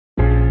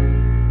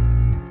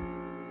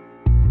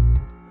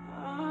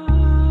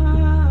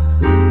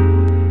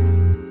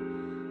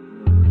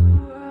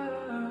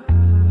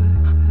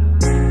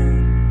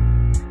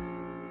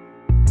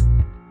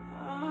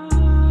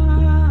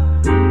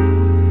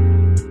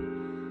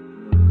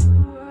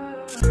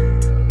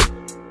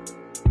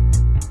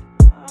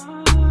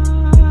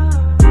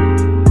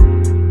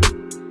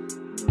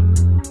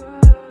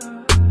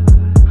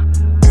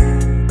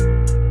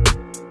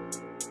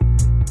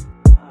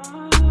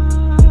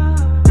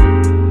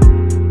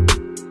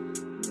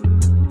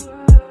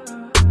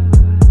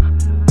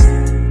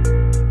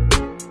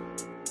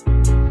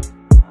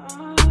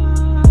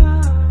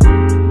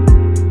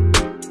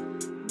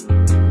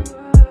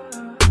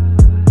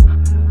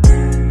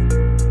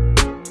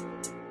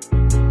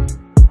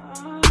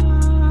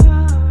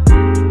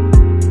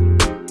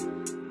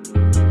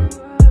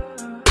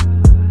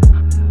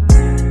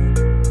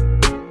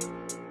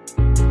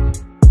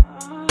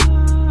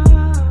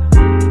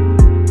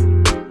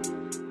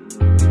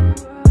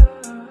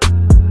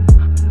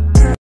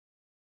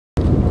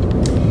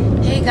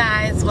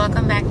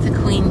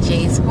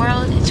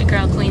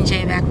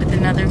back with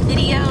another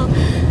video.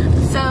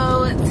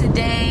 So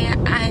today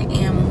I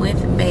am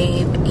with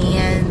Babe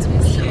and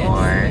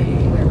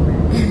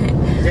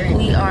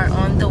we are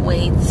on the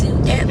way to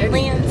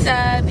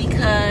Atlanta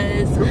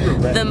because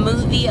the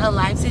movie A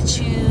Life to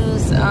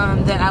Choose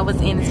that I was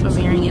in is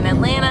premiering in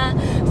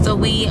Atlanta. So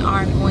we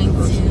are going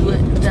to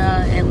the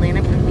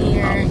Atlanta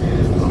premiere,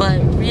 but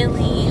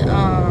really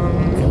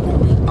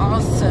we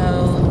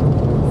also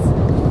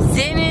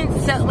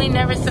we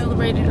never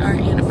celebrated our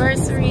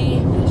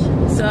anniversary,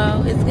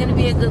 so it's gonna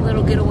be a good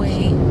little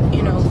getaway,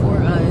 you know, for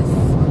us,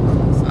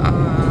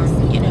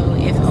 you know,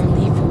 if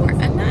only for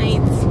a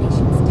night.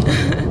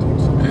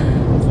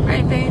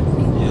 Right, babe?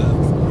 Yeah,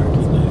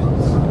 working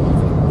nights.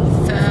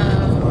 So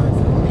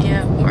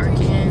yeah, working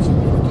kids.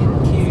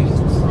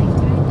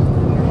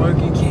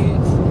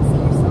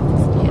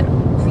 Yeah.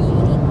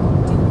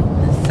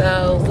 So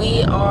we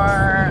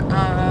are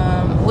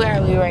where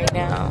are we right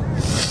now?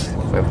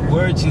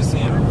 We're just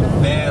in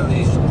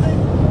Valley,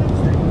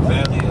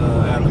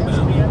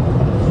 Alabama.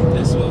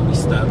 That's where we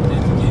stopped in to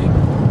get,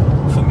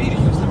 for me to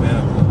use the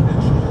bathroom.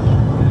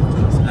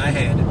 I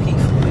had to pee for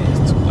the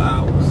last 2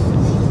 hours,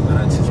 but I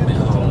just been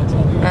home.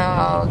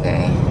 Oh,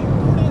 okay.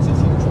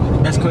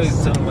 That's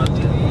crazy talking about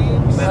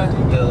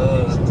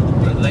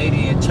the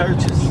lady in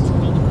churches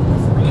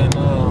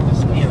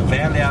in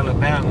Valley,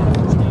 Alabama.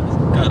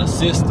 Got a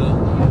sister.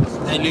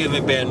 They live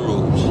in Baton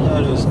Rouge.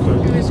 Oh, that's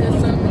crazy.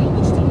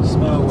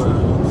 Small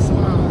world.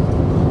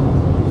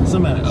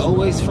 Somebody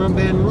always from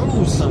Baton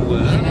Rouge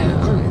somewhere.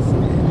 Yeah,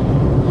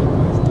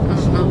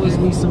 always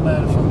meet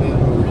somebody from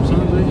Baton Rouge.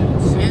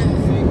 Yeah.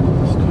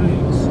 It's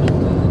crazy.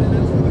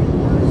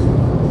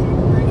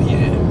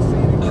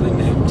 Yeah. Other than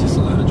that, just a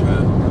lot of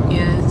driving.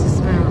 Yeah, it's just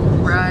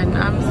been riding.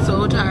 I'm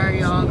so tired,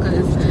 y'all,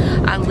 because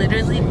I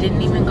literally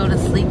didn't even go to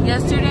sleep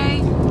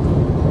yesterday.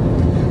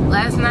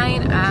 Last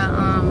night,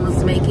 I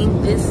was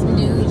making this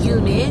new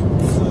unit.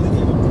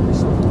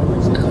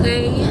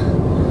 Okay.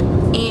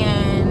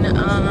 And,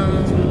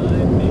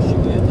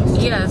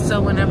 yeah, so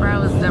whenever I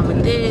was done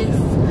with this,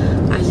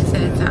 I just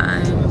had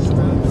time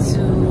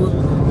to,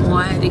 well,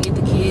 I had to get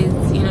the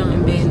kids, you know,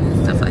 in bed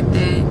and stuff like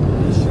that.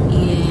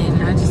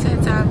 And I just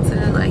had time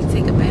to, like,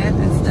 take a bath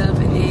and stuff.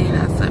 And then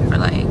I slept for,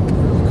 like,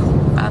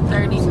 about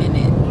 30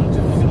 minutes.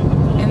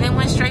 And then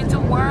went straight to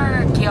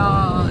work,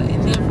 y'all.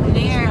 And then from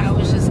there, I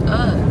was just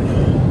up.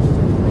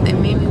 They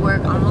made me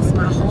work almost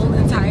my whole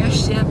entire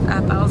shift.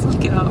 I thought I was gonna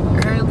get off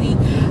early.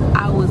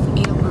 I was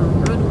in for a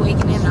rude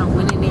awakening. I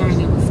went in there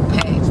and it was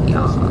packed,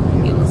 y'all.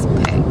 It was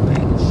packed.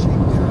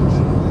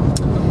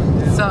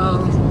 So,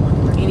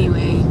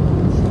 anyway,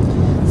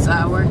 so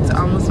I worked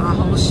almost my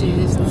whole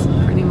shift,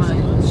 pretty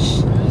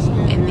much.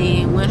 And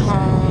then went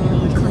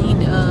home,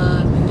 cleaned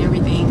up and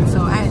everything.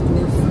 So I had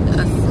been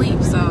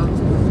asleep, so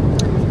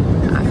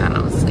I kind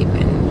of was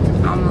sleeping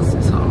almost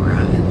this whole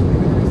ride.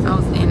 I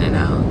was in and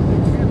out.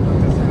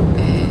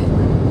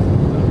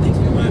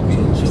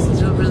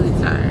 Still really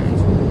tired.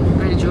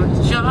 We're in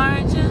Georgia.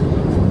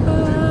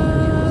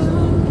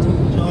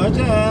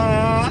 Georgia.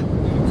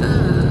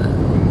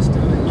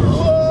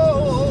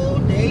 Oh,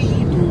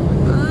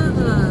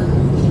 neighbor.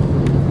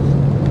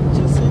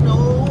 Just an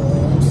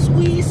old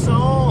sweet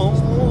song.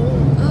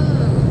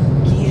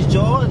 Keys,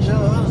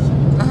 Georgia.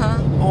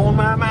 On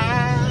my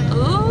mind.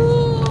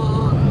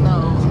 Ooh, no.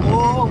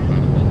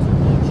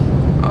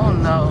 Oh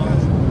no.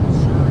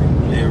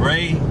 And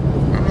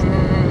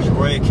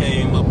Ray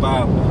came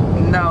about.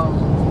 No.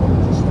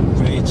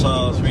 Ray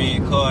Charles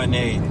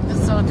reincarnated.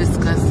 It's so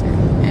disgusting.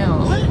 Ew.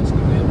 What?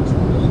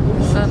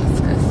 So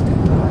disgusting.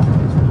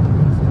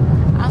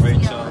 I'll Ray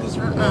see Charles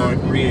y'all.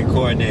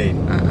 reincarnated.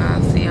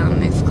 I'll see y'all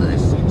next clip.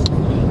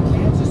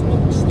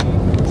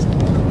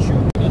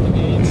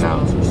 No.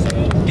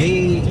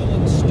 Hey.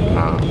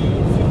 No.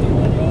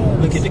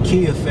 Look at the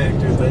kill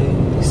factor, baby.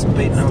 He's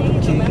spitting out the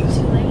kills.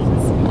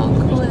 Oh,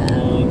 cool.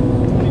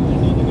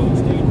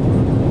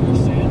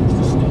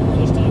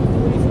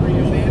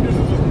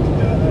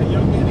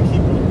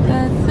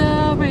 That's so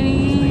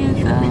pretty.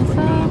 It's so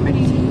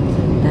pretty.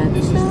 That's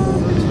so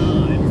pretty.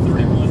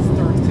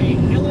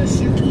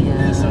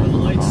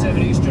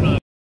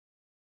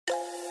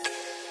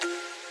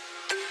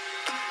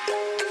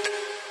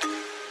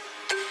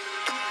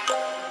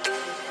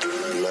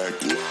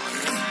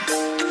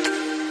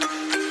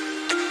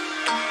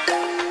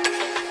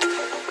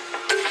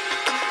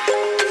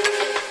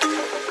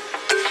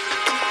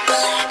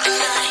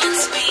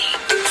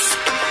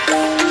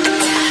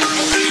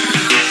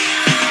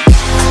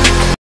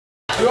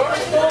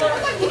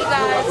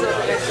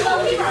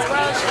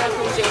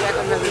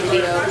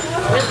 Yeah.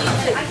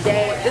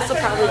 Today, this will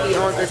probably be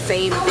on the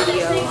same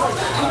video,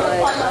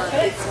 but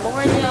it's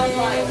morning.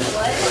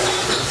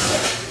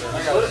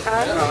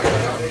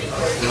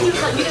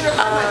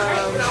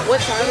 What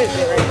time is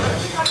it right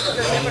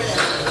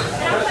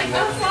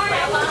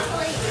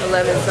now?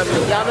 11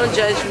 something. Y'all don't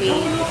judge me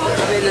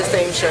in the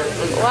same shirt.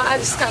 Well,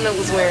 I just kind of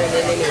was wearing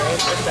it anyway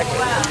for a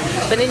second.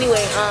 But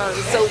anyway,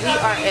 so we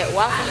are at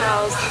Waffle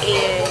House,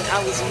 and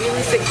I was really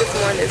sick this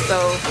morning. So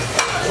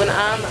when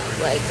I'm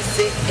like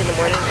sick in the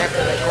morning after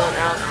like going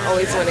out, I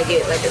always want to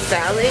get like a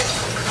salad.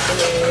 And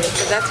then,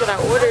 so that's what I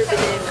ordered. And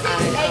then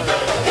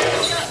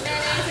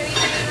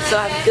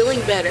so I'm feeling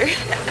better.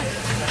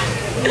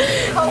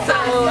 So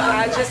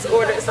I just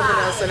ordered something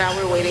else, so now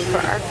we're waiting for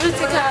our food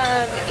to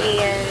come,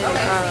 and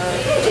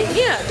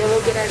yeah, then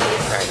we'll get our day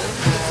started.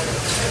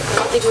 I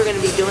don't think we're going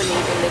to be doing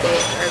anything today,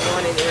 or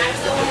going anywhere,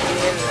 so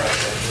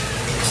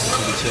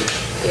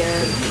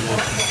yeah.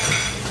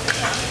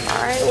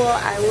 Alright,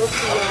 well, I will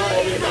see y'all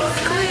in the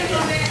next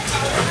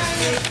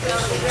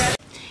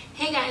clip.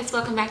 Hey guys,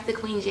 welcome back to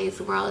Queen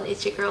J's World.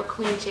 It's your girl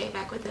Queen J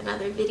back with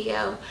another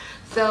video.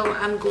 So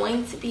I'm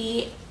going to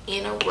be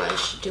in a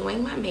rush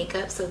doing my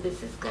makeup, so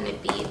this is going to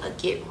be a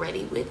get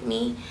ready with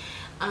me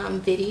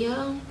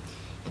video,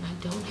 and I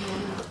don't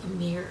have a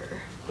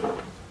mirror.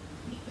 Okay,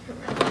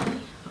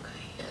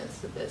 yeah, it's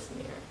the best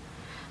mirror.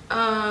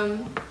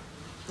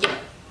 Yeah.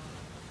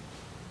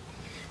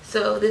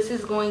 So this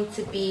is going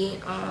to be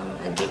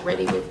a get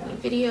ready with me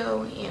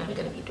video, and I'm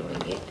going to be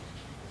doing it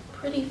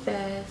pretty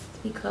fast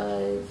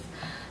because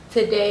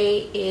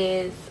today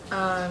is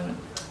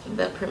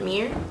the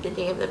premiere, the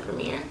day of the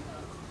premiere.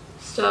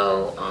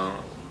 So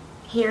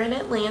here in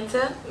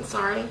Atlanta,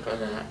 sorry for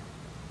that.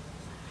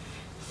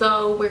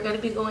 So we're going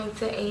to be going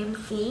to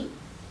AMC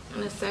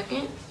in a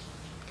second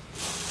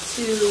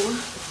to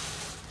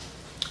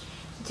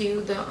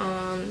do the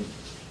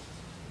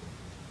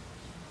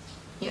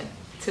yeah,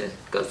 to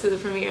go to the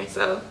premiere.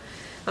 So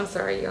I'm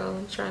sorry y'all,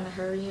 I'm trying to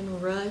hurry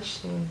and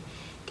rush and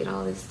get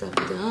all this stuff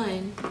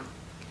done,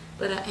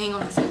 but hang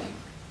on a second.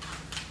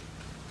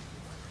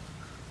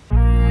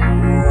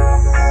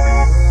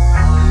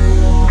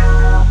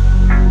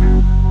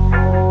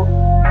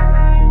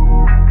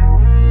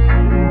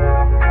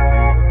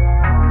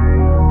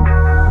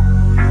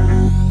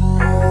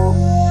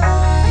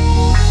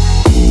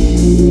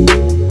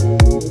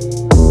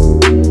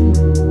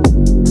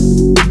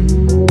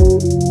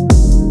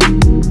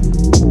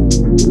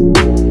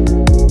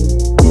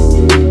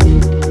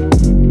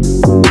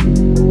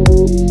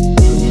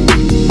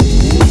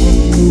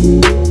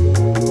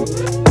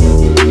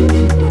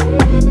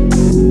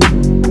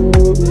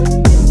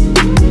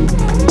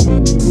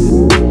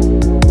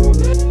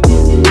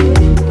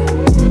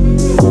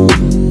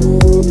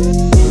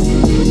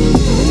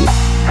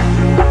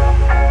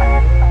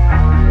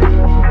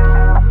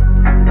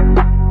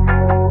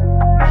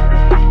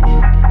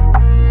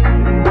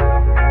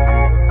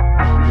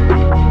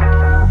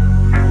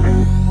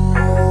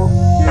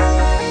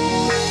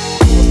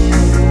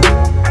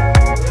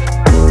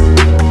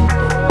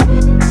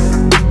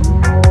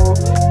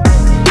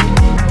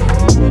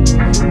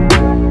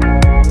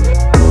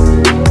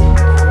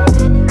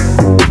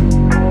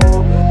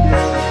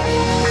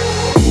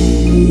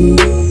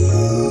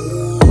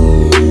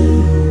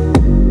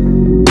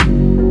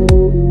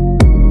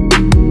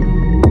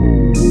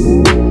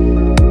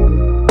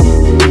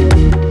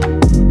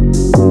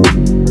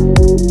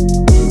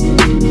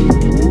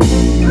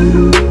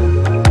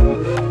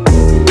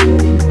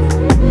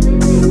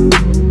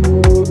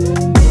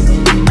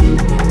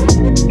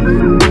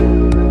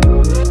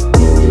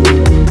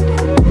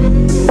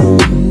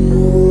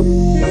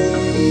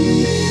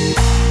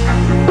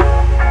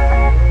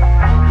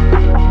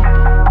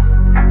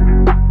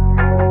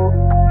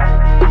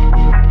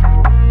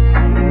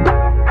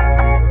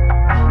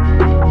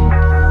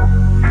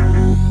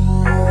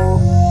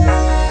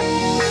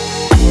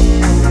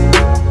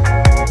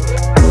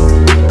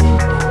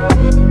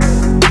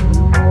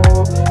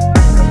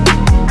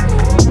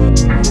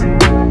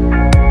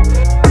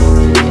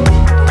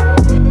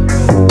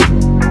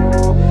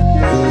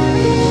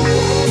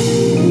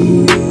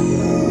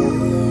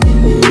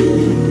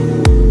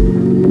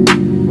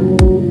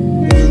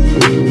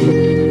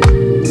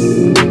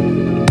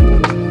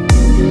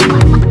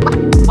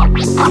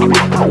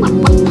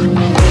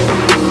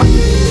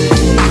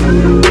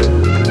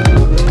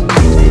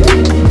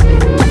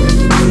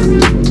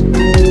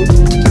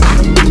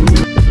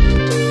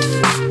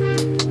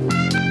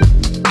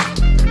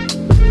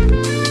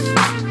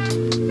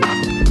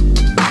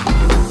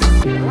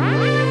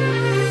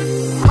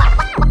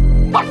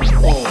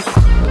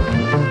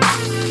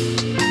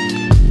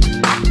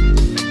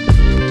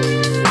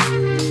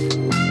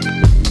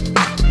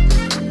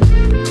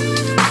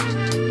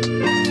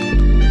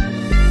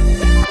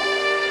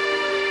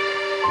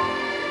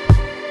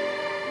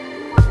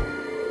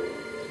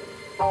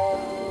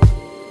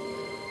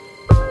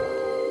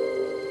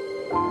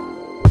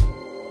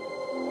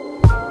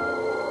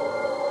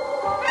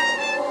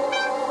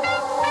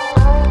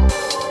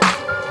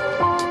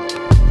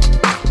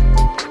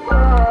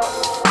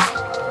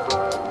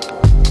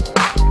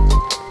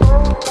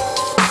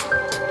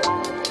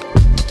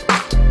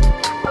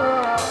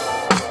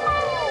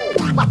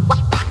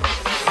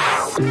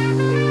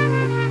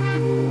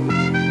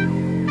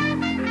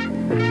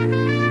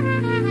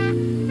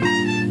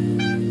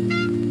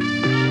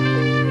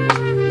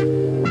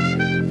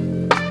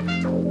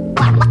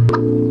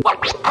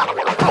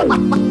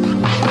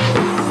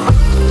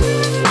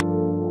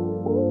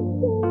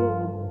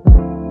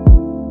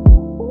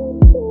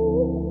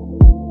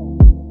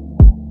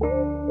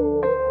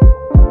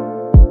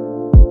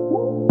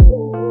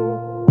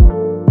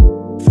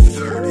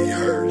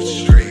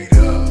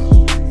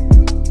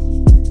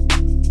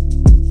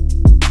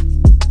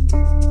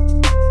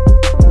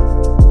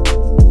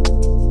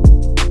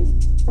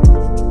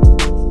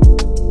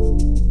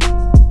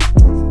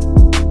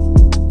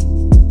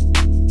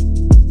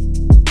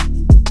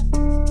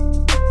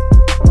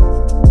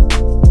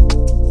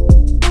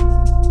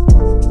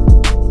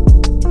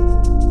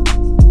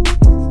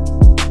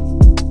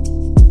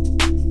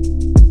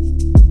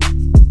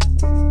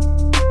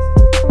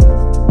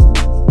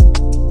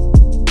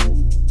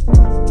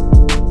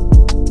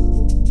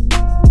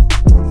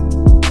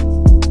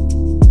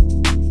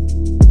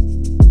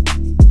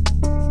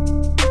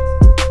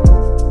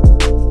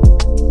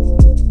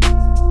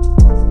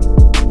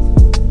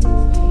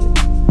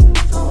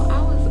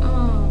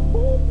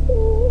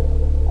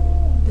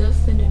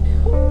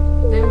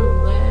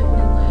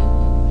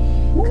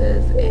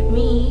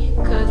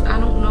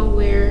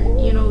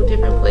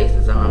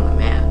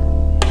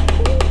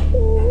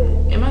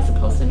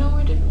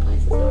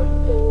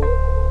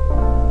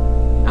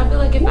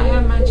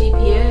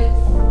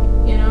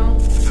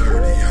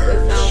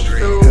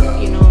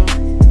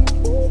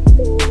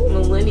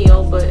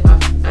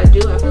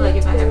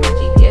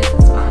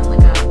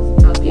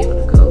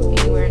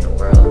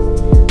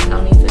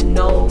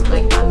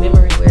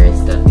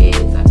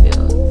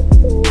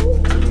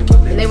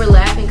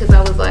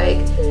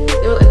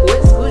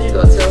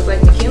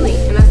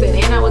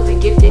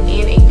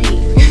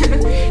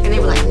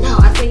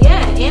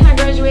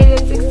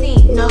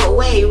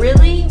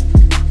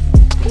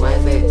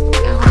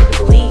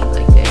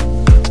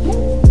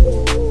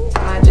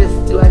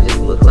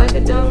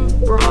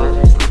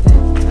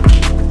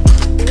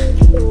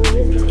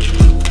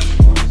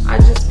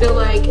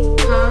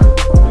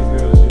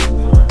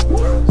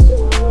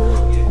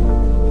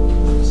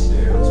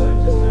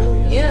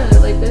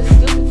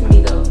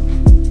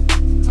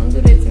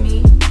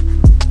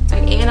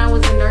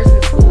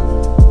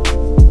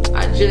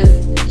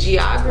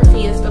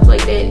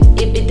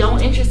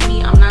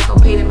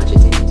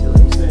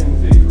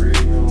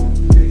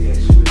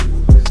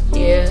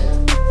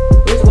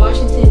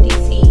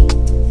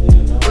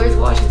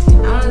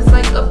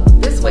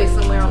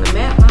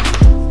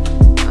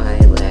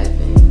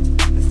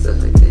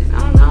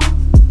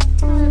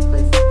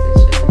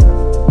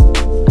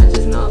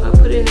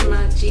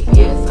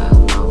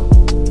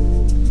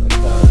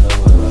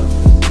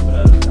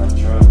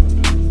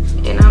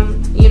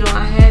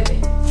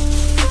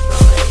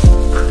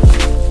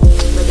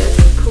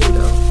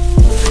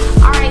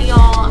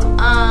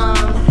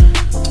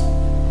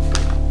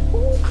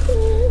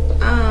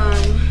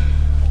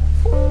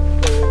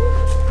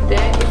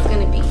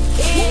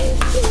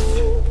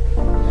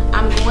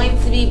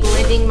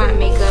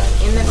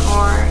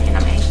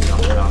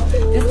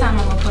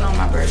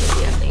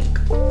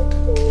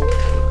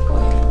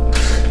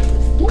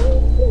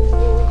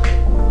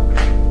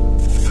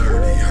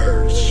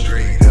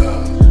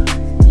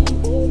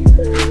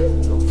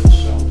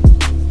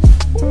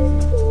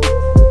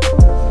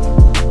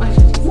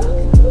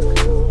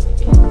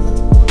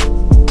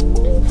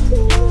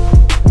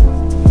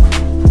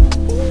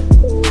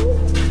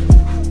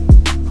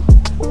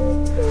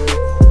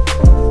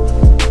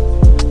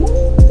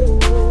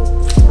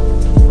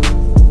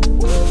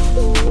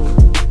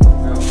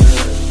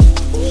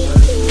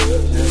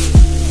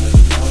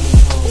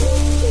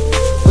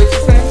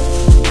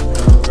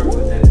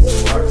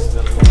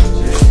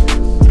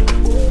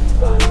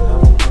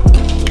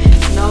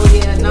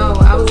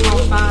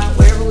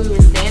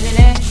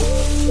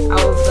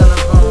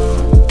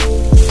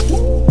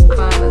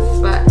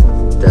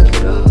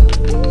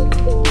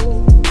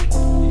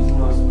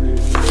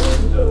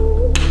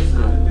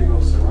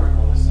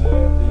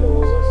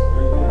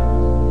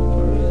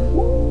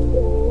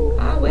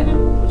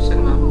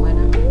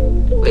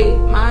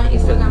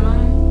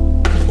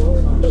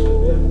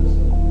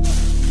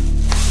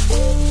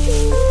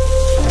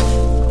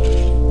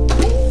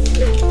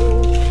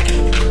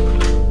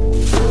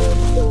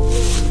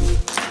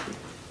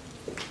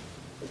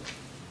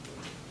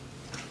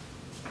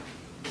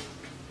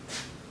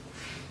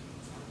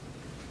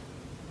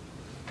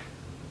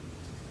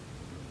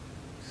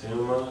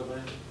 them on,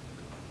 man?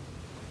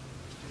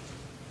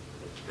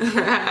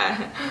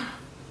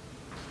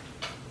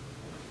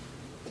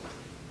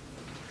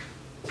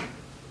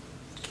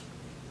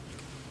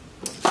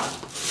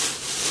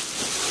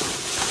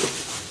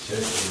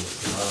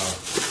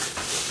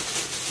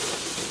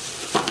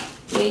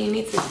 Yeah, you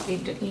need to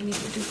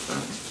do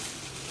something.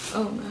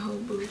 Oh, my whole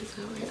boob is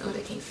alright. Oh,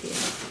 they can't see it.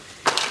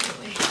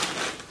 Anyway.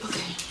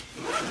 Okay.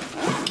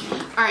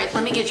 Alright,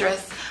 let me get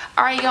dressed.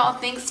 Alright, y'all,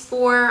 thanks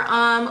for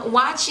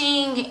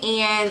watching,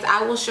 and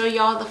I will show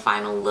y'all the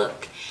final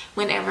look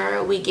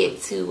whenever we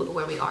get to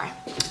where we are.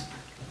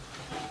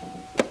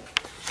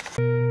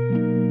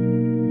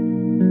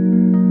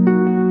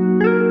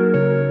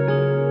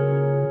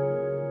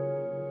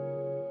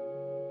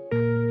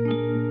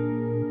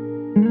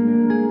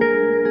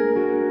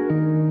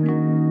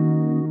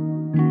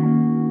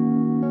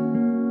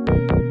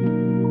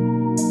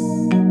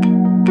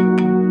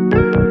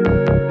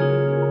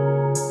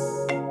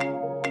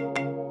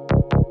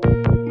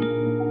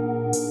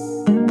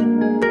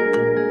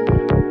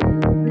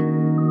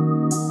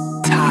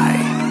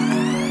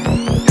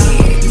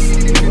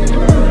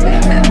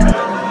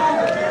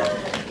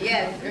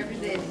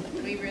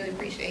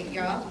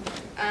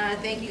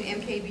 Thank you,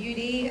 MK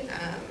Beauty,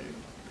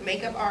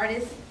 makeup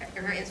artist.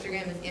 Her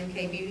Instagram is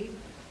MK Beauty.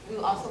 We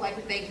would also like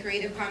to thank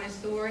Creative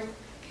Connoisseur,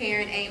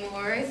 Karen A.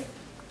 Morris.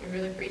 We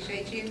really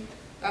appreciate you.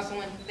 We also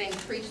want to thank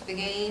Preach the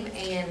Game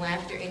and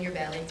Laughter in Your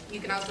Belly.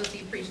 You can also see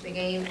Preach the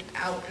Game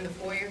out in the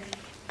foyer.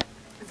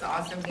 It's an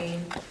awesome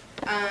game.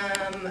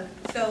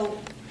 So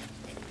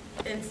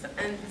in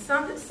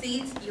some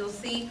seats, you'll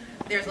see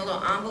there's a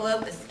little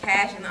envelope. There's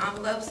cash in the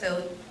envelope.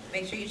 So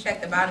make sure you check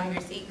the bottom of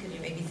your seat because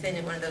you may be sitting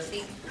in one of those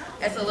seats.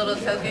 That's a little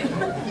token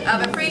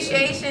of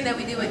appreciation that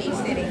we do in each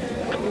city.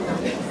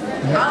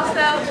 Also,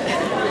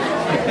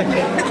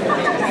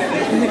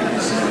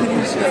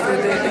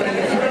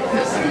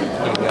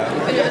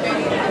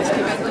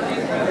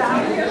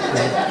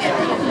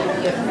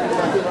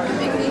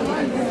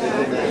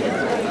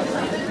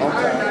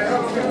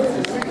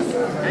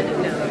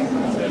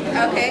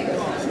 okay.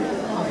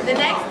 The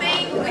next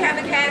thing, we have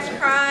a cash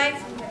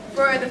prize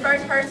for the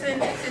first person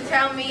to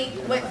tell me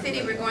what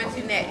city we're going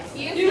to next.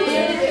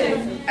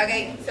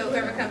 Okay, so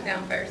whoever comes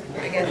down first,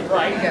 I guess.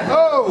 Right. There you go.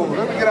 Oh,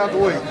 let me get out the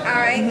way. All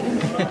right.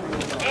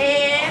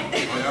 And.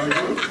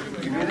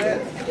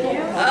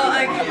 Oh,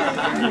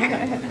 okay.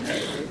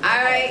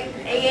 All right.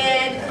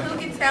 And who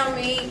can tell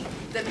me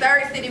the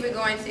third city we're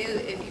going to?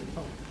 If you,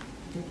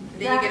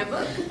 then you get a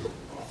book.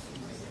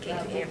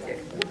 Can't you answer?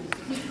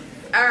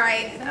 All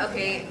right.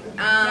 Okay.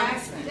 I'm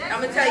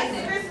gonna tell you.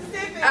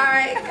 All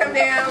right, come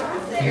down.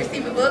 You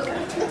receive a book.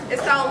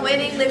 It's called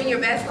Winning, Living Your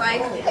Best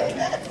Life.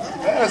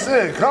 That's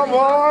it. Come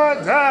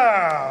on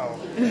down.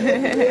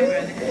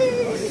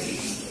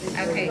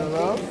 Okay.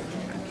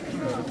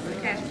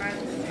 Cash prize.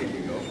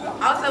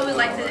 Also, we'd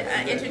like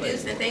to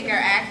introduce and thank our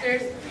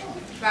actors: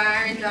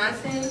 Byron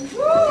Johnson,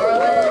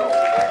 Orland,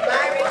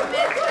 Byron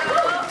Mitchell,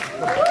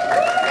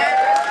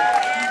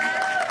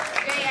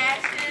 Jay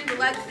Ashton,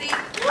 Biloxi,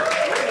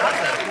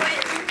 also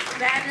Quentin,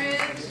 Baton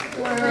Rouge,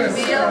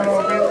 Reveal.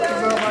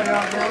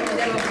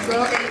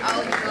 Appreciate all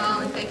of you all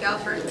and thank y'all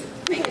for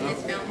making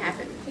this film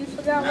happen.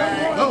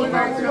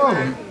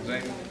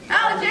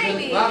 Oh,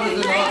 Jamie! Jamie's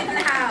in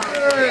the house.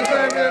 Hey,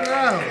 Jamie in the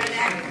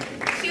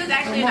house. She was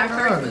actually in our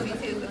first movie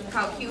too,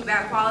 called Cube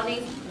Bad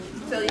Qualities.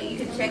 So you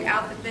can check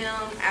out the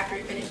film after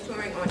we finish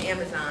touring on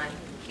Amazon.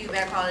 Cube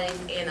Bad Qualities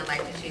and I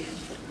Like to Choose.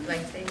 You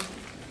like to say?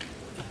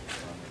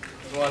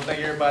 I want to thank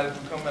everybody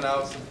for coming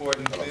out,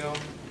 supporting the film.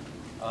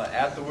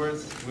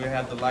 Afterwards, we'll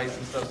have the lights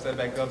and stuff set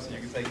back up so you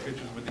can take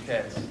pictures with the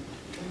cast.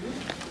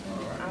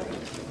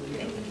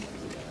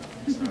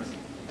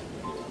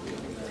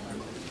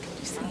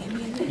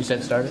 You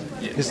said started?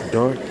 Yeah. It's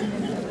dark.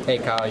 Hey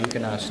Kyle, you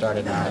can start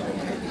it now.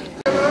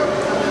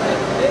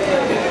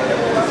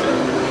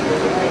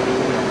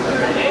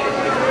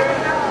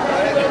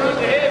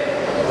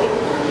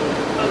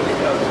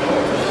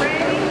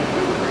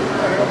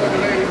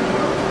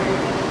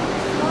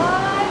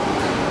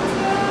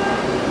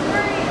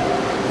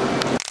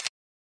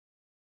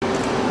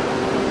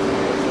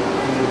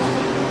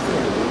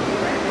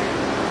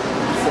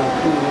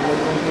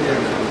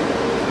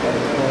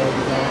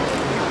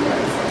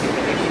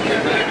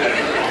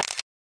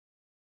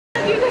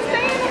 You can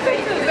stay in the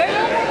picture,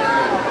 girl.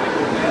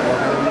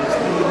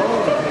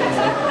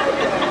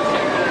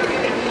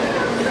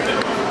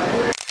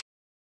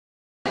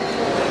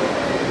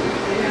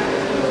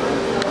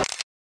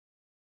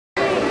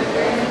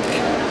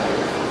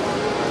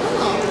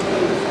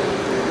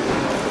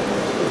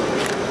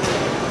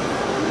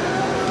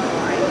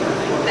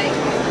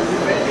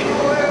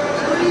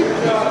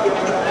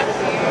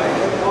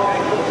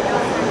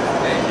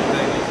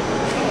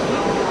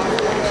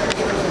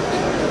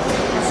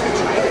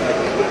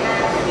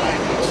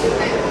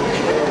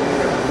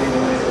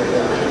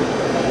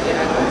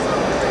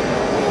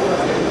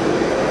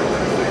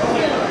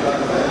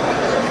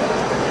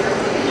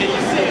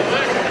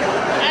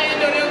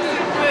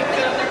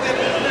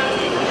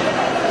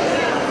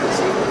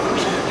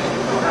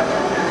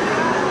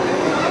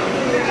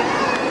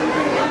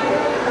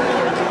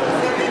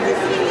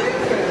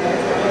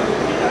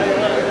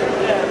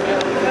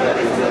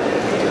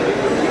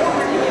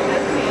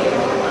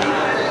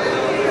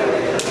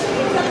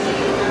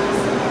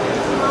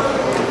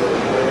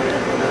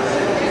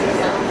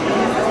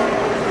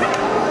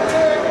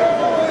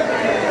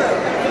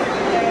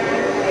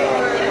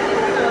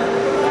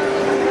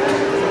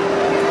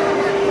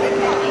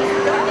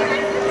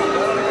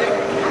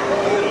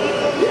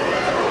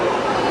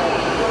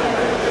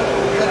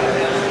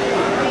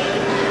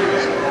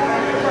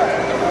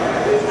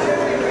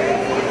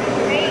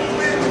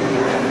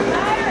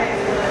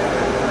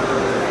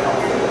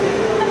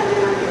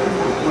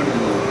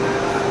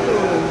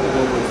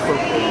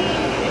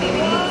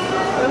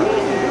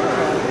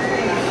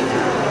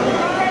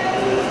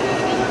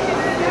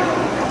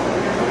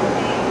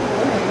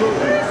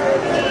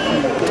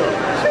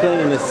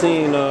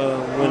 scene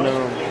when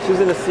she was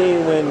in the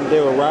scene when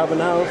they were robbing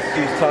the house.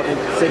 She was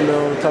sitting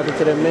talking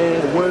to that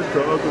man. Where's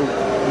the other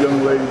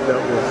young lady that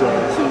was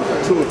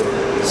Tudor?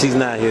 She's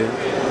not here.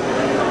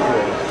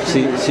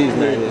 She's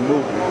not here.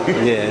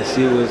 Yeah,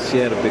 she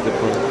had a bigger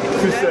point.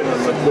 She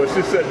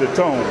set the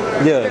tone.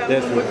 Yeah,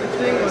 definitely.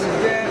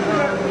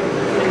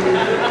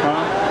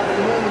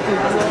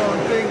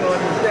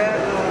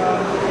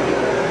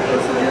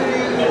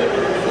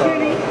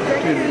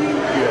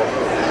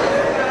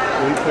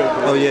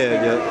 Oh yeah.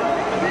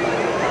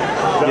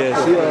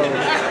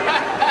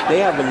 They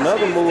have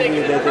another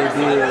movie that they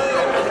did.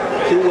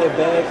 She with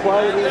Bad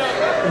Quality.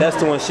 That's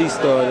the one she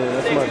started.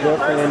 That's my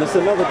girlfriend. And it's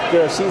another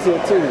girl. She's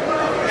here too.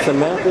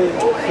 Samantha.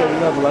 She's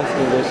another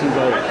light-skinned girl. She's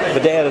like,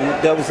 but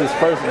that was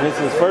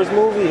Vincent's first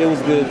movie. It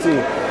was good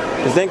too.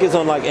 I think it's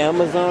on like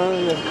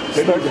Amazon.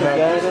 They need to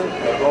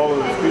have all of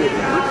the theaters.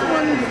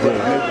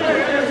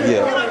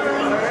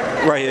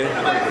 Yeah. Right here.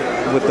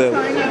 With the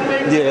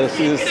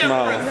she was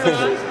small.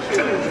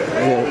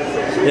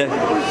 yeah.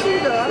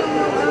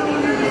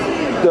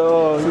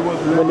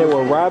 When they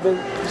were robbing,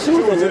 she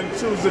was in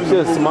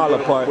the smaller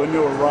part. When they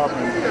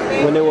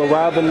were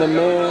robbing the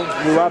man,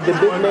 we robbed the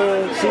big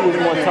man, she was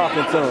more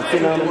talking to him,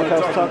 sitting on the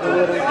couch talking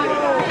with him.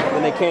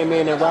 When they came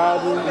in and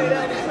robbed him,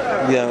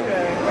 yeah,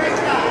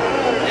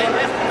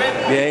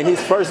 in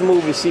his first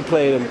movie, she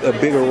played a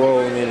bigger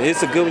role in it.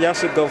 It's a good one. Y'all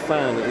should go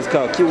find it. It's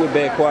called Cute with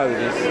Bad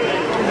Qualities.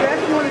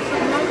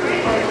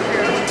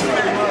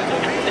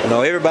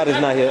 No, everybody's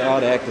not here. All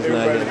the actors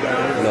not here.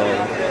 No.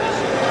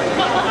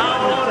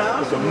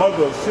 The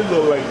mother, she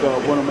looked like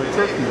one of my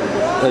church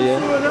members. Oh yeah.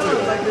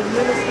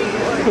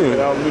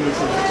 Our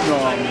ministers,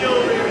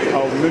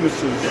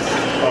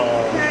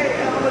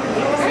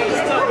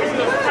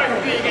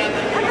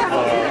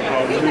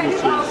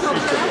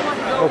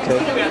 Okay.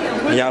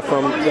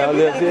 Y'all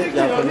live here?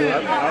 Y'all from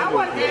here?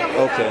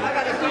 Okay.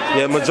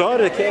 Yeah,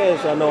 majority of the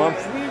cast, I know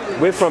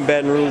we're from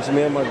Baton Rouge,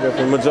 me and my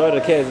girlfriend. Majority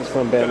of the cast is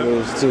from Baton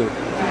Rouge too.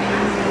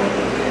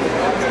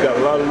 Got a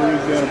lot of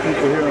Louisiana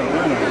people here in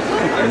Atlanta.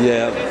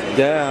 Yeah.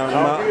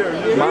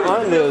 My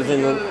aunt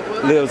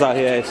lives out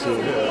here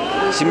actually.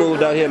 She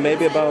moved out here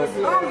maybe about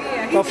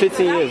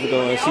 15 years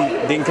ago, and she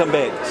didn't come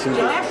back. She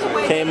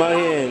came out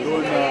here and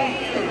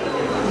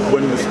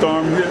when the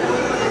storm hit, a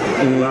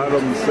lot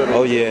of them set up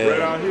right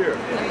out here.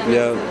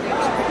 Yeah.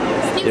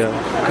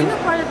 Are you a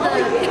part of the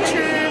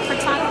picture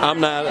photography? I'm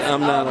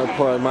not a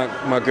part.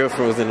 My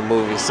girlfriend was in the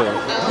movie, so. Do you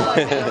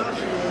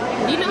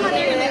know how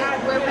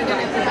where we're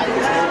gonna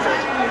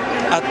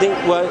I think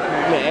what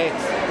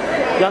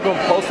y'all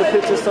gonna post a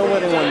picture somewhere.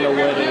 They want to know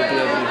where they'll be able to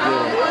do it.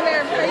 On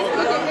their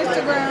Facebook and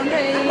Instagram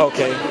page.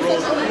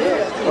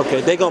 Okay.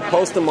 They gonna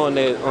post them on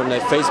their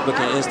Facebook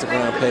and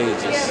Instagram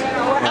pages,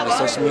 on the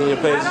social media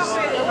pages.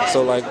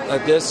 So like I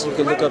guess you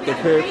can look up the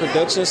Perry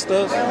production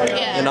stuff,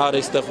 and all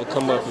their stuff will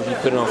come up if you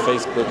put it on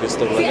Facebook and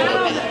stuff like that.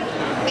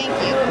 Thank you.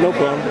 No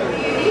problem.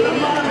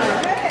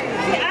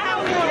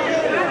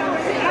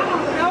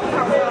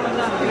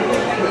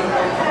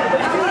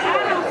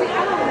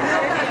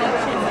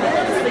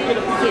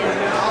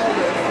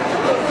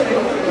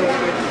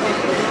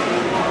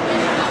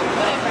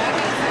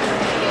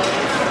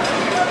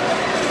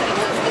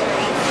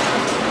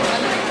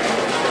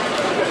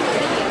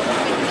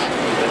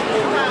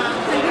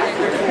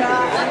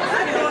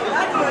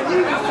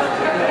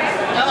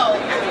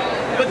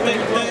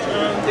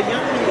 The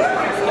young